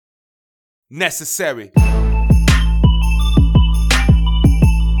necessary.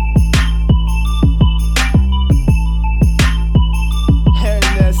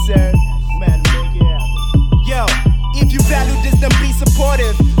 Yo, if you value this, then be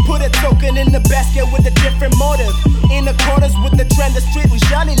supportive. Put a token in the basket with a different motive. In the corners with the trend, the street, we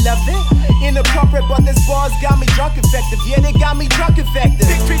surely love it. Inappropriate, but this bars got me drunk effective. Yeah, they got me drunk effective.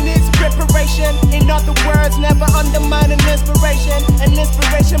 Victory needs preparation. In other words, never undermine an inspiration. An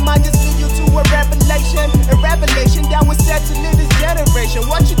inspiration might just lead you to a revelation. A revelation that was set to live this generation.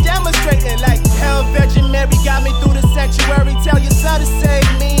 What you demonstrating? Like hell, Virgin Mary got me through the sanctuary. Tell your son to save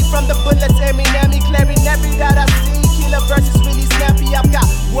me from the bullets aiming at me, clearing every that I see. Killer verses really snappy. I've got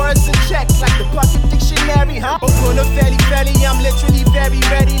words in check like the pocket dictionary, huh? Okuna Feli Feli, I'm literally very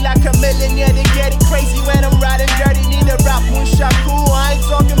ready like a millionaire. They get it crazy when I'm riding dirty. Need a rap Munshaku. I ain't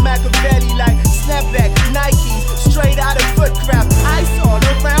talking Machiavelli like snapback, Nikes, straight out of Footcraft. Ice all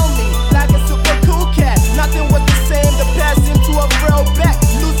around me like a super cool cat. Nothing was the same, the past into a real back.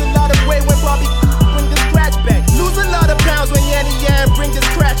 Lose a lot of weight when Bobby bring the scratch back. Lose a lot of pounds when Yanny Yan bring the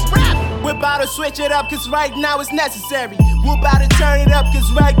scratch rap. We're about to switch it up cause right now it's necessary. We're about to turn it up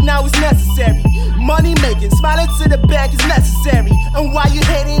cause right now it's necessary. Money making, smiling to the bank is necessary. And why you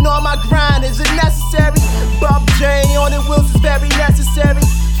hating on my grind, is it necessary? Bob J on the wheels is very necessary.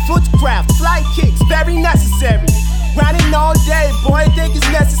 Footcraft, flight kicks, very necessary. Grinding all day, boy, I think it's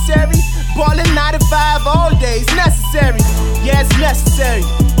necessary. Ballin' 9 to 5 all day, it's necessary. Yeah, it's necessary.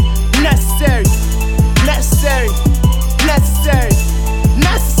 Necessary. Necessary. Necessary.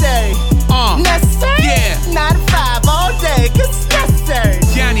 Necessary. Necessary. Yeah. 9 to 5 all day, cause it's necessary.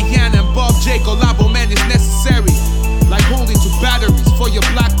 Yanni Yan and Bob J collabo, man, it's necessary. Like holding two batteries for your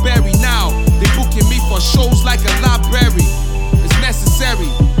Blackberry. Now they booking me for shows like a library. It's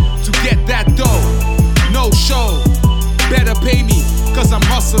necessary to get that dough. No show, better pay me, cause I'm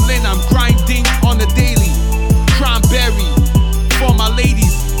hustling, I'm grinding on the daily. Cranberry for my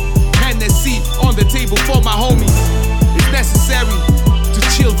ladies, Hennessy on the table for my homies. It's necessary to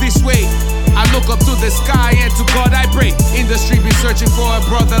chill this way. I look up to the sky and to God I pray. Industry be searching for a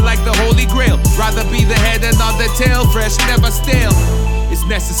brother like the Holy Grail. Rather be the head and not the tail, fresh, never stale. It's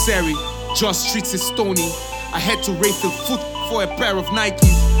necessary, just streets is stony. I head to Rayfield Foot for a pair of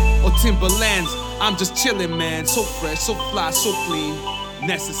Nikes or Timberlands. I'm just chillin', man, so fresh, so fly, so clean.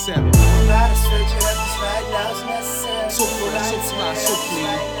 Necessary. So fresh, so fly, so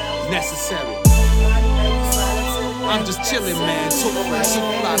clean. Necessary. I'm just chillin', man, so fresh, so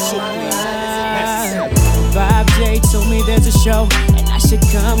fly, so clean. Necessary. Bob J told me there's a show and I should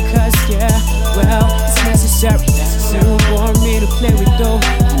come cause yeah, well, it's necessary. You want me to play with dough. I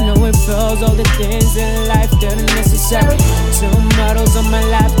know it fills all the things in life that are necessary. Two models on my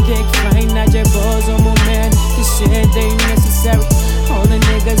lap, dick, fine, not your balls on my man. This shit ain't necessary. All the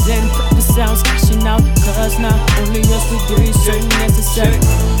niggas in proper sounds cashing out, cause now only us to do is so necessary.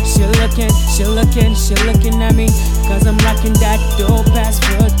 She looking at me, cause I'm rocking that dope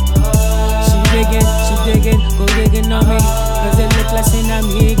password. She digging, go digging on me, cause it look like saying I'm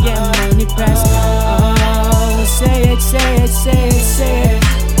me getting money past. Oh, say it.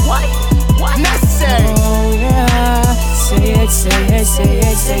 What? Necessary. Oh yeah, say it.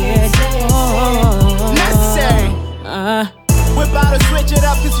 Oh, necessary. We're about to switch it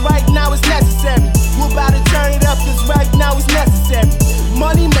up cause right now it's necessary. We're about to turn it up cause right now it's necessary.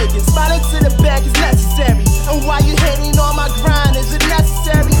 Money making, smiling to the bank is necessary. And why you hating on my grind, is it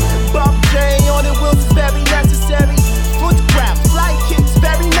necessary? Bob J on the wheels is very